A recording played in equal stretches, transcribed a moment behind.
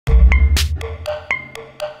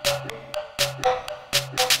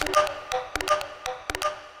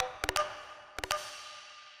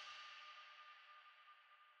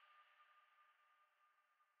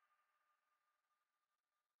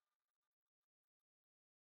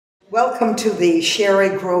Welcome to the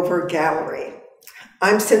Sherry Grover Gallery.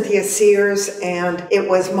 I'm Cynthia Sears, and it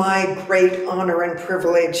was my great honor and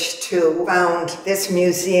privilege to found this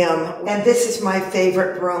museum. And this is my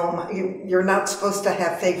favorite room. You're not supposed to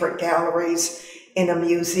have favorite galleries in a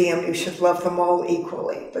museum. You should love them all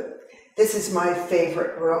equally, but this is my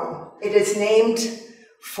favorite room. It is named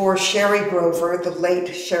for Sherry Grover, the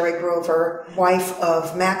late Sherry Grover, wife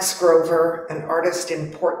of Max Grover, an artist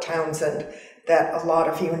in Port Townsend that a lot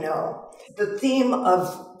of you know. The theme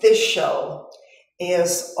of this show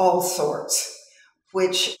is all sorts,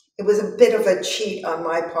 which it was a bit of a cheat on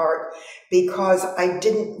my part because I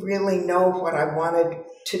didn't really know what I wanted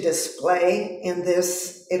to display in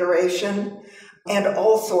this iteration. And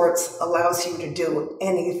all sorts allows you to do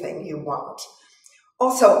anything you want.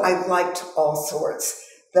 Also, I liked all sorts.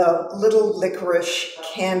 The little licorice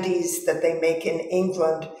candies that they make in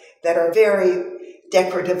England that are very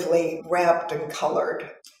decoratively wrapped and colored.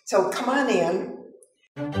 So come on in.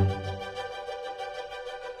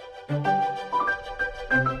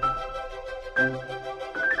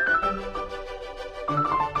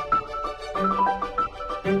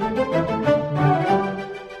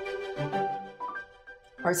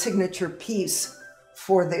 Our signature piece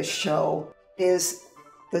for this show is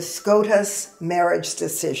the SCOTUS marriage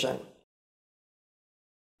decision.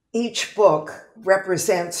 Each book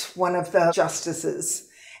represents one of the justices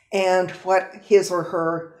and what his or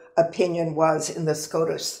her opinion was in the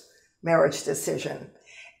SCOTUS marriage decision.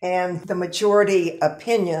 And the majority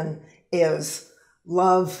opinion is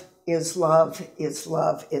love is love is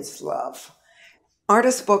love is love.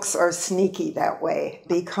 Artist books are sneaky that way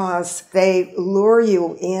because they lure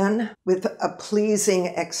you in with a pleasing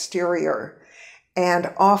exterior.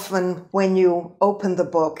 And often when you open the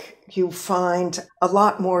book, you find a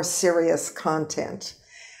lot more serious content.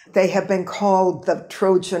 They have been called the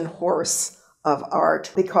Trojan horse of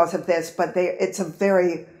art because of this, but it's a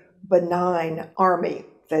very benign army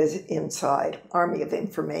that is inside, army of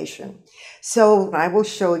information. So I will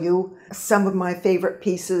show you some of my favorite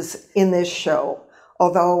pieces in this show,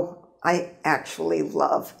 although I actually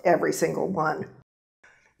love every single one.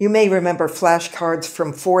 You may remember flashcards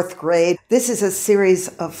from 4th grade. This is a series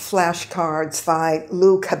of flashcards by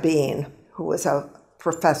Lou Cabine, who was a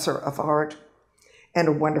professor of art and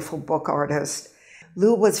a wonderful book artist.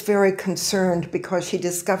 Lou was very concerned because she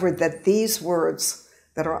discovered that these words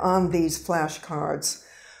that are on these flashcards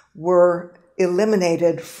were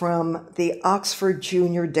eliminated from the Oxford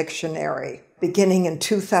Junior Dictionary. Beginning in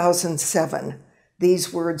 2007,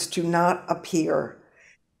 these words do not appear.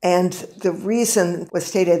 And the reason was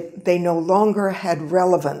stated they no longer had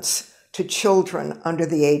relevance to children under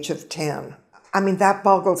the age of 10. I mean, that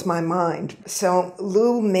boggles my mind. So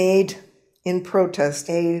Lou made, in protest,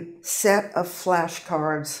 a set of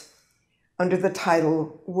flashcards under the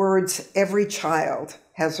title, Words Every Child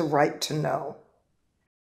Has a Right to Know.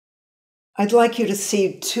 I'd like you to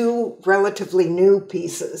see two relatively new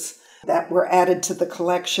pieces that were added to the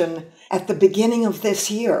collection at the beginning of this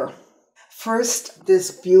year. First, this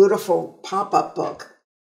beautiful pop-up book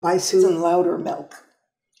by Susan Loudermilk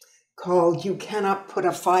called You Cannot Put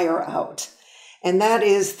a Fire Out. And that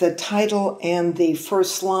is the title and the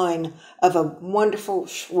first line of a wonderful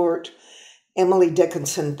short Emily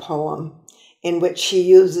Dickinson poem in which she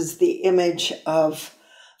uses the image of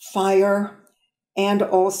fire and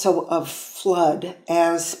also of flood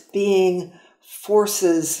as being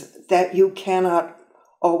forces that you cannot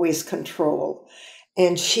always control.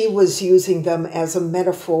 And she was using them as a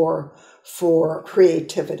metaphor for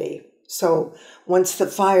creativity. So once the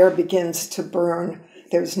fire begins to burn,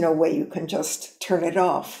 there's no way you can just turn it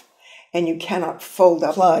off. And you cannot fold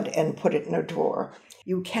a flood and put it in a drawer.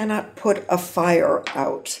 You cannot put a fire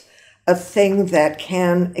out. A thing that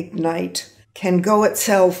can ignite can go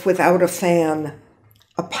itself without a fan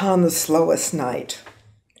upon the slowest night.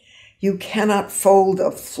 You cannot fold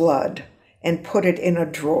a flood and put it in a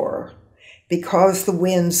drawer, because the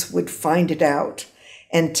winds would find it out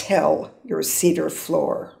and tell your cedar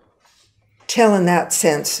floor. Tell in that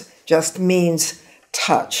sense just means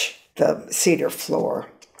touch the cedar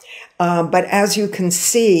floor. But as you can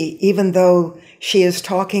see, even though she is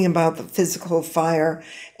talking about the physical fire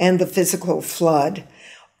and the physical flood,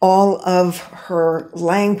 all of her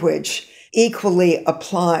language equally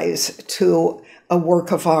applies to a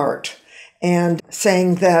work of art. And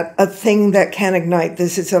saying that a thing that can ignite,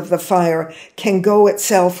 this is of the fire, can go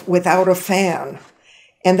itself without a fan.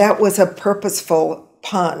 And that was a purposeful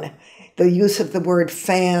pun. The use of the word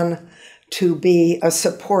fan to be a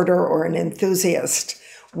supporter or an enthusiast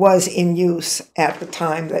was in use at the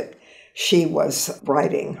time that she was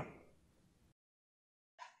writing.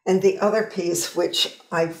 And the other piece, which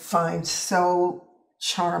I find so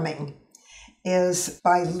charming, is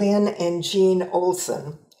by Lynn and Jean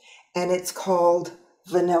Olson, and it's called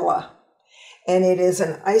Vanilla. And it is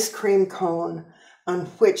an ice cream cone on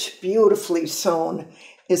which, beautifully sewn,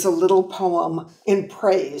 is a little poem in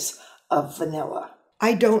praise of vanilla.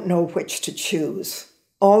 I don't know which to choose.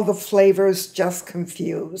 All the flavors just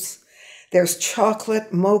confuse. There's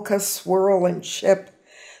chocolate, mocha, swirl, and chip,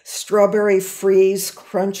 strawberry freeze,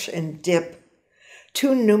 crunch, and dip.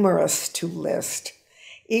 Too numerous to list.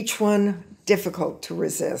 Each one difficult to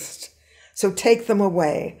resist. So take them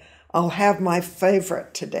away. I'll have my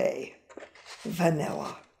favorite today.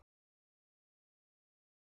 Vanilla.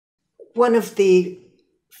 One of the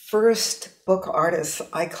first book artists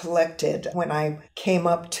I collected when I came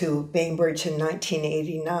up to Bainbridge in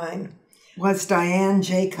 1989 was Diane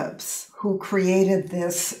Jacobs, who created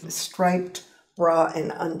this striped bra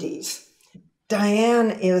and undies. Diane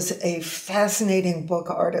is a fascinating book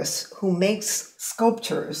artist who makes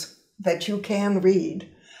sculptures that you can read.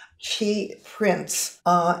 She prints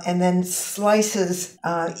and then slices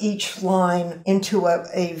each line into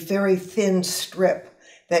a very thin strip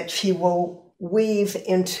that she will weave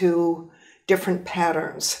into different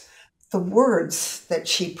patterns. The words that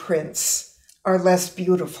she prints are less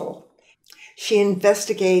beautiful. She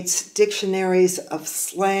investigates dictionaries of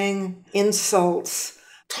slang, insults,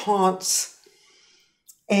 taunts,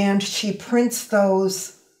 and she prints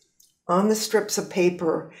those on the strips of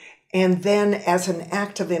paper, and then as an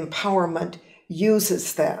act of empowerment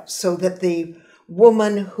uses that so that the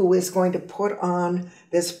woman who is going to put on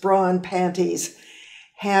this bra and panties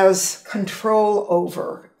has control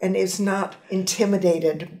over and is not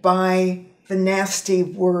intimidated by the nasty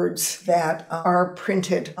words that are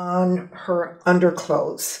printed on her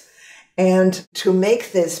underclothes. And to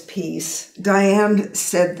make this piece, Diane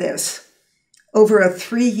said this: "Over a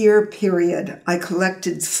 3-year period, I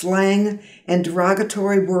collected slang and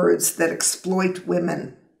derogatory words that exploit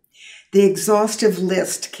women. The exhaustive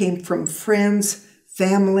list came from friends,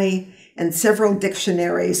 family, and several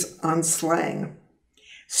dictionaries on slang.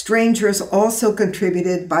 Strangers also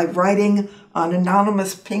contributed by writing on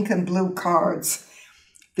anonymous pink and blue cards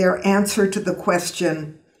their answer to the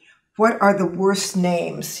question, 'What are the worst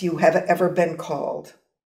names you have ever been called?'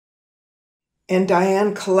 And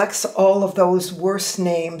Diane collects all of those worst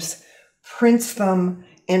names, prints them,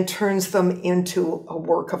 and turns them into a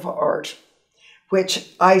work of art,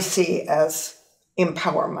 which I see as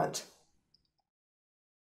empowerment."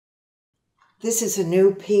 This is a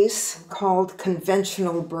new piece called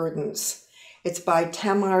Conventional Burdens. It's by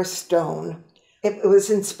Tamar Stone. It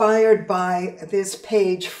was inspired by this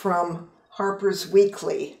page from Harper's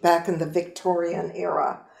Weekly back in the Victorian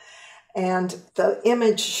era. And the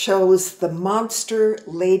image shows the Monster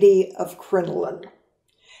Lady of Crinoline.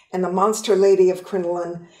 And the Monster Lady of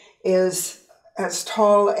Crinoline is as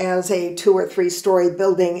tall as a 2 or 3 story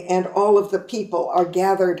building, and all of the people are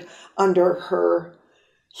gathered under her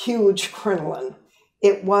huge crinoline.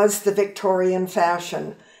 It was the Victorian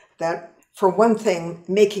fashion that, for one thing,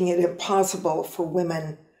 making it impossible for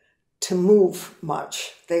women to move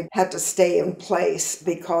much. They had to stay in place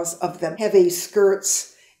because of the heavy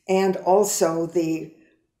skirts and also the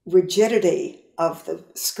rigidity of the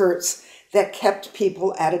skirts that kept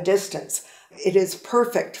people at a distance. It is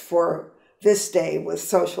perfect for this day with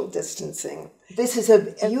social distancing. This is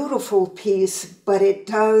a beautiful piece, but it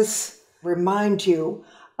does remind you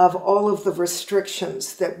of all of the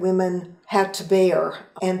restrictions that women had to bear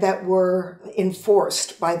and that were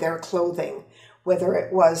enforced by their clothing, whether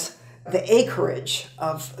it was the acreage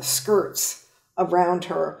of skirts around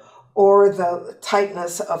her or the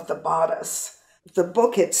tightness of the bodice. The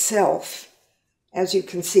book itself, as you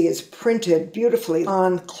can see, is printed beautifully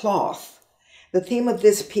on cloth. The theme of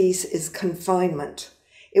this piece is confinement.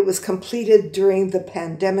 It was completed during the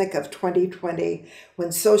pandemic of 2020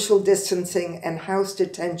 when social distancing and house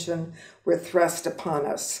detention were thrust upon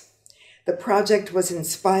us. The project was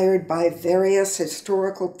inspired by various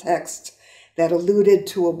historical texts that alluded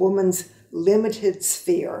to a woman's limited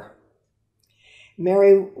sphere.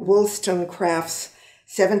 Mary Wollstonecraft's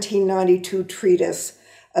 1792 treatise,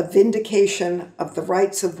 A Vindication of the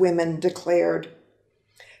Rights of Women, declared,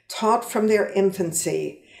 "Taught from their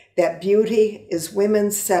infancy that beauty is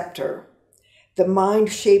women's scepter, the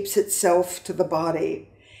mind shapes itself to the body,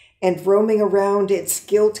 and roaming around its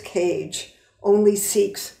gilt cage only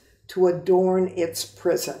seeks to adorn its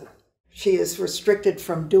prison." She is restricted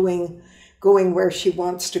from going where she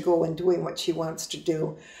wants to go and doing what she wants to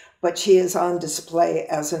do, but she is on display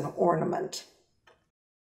as an ornament.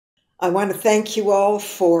 I want to thank you all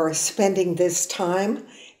for spending this time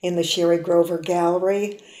in the Sherry Grover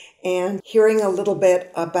Gallery, and hearing a little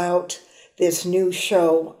bit about this new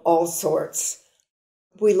show, All Sorts.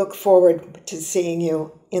 We look forward to seeing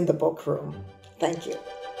you in the book room. Thank you.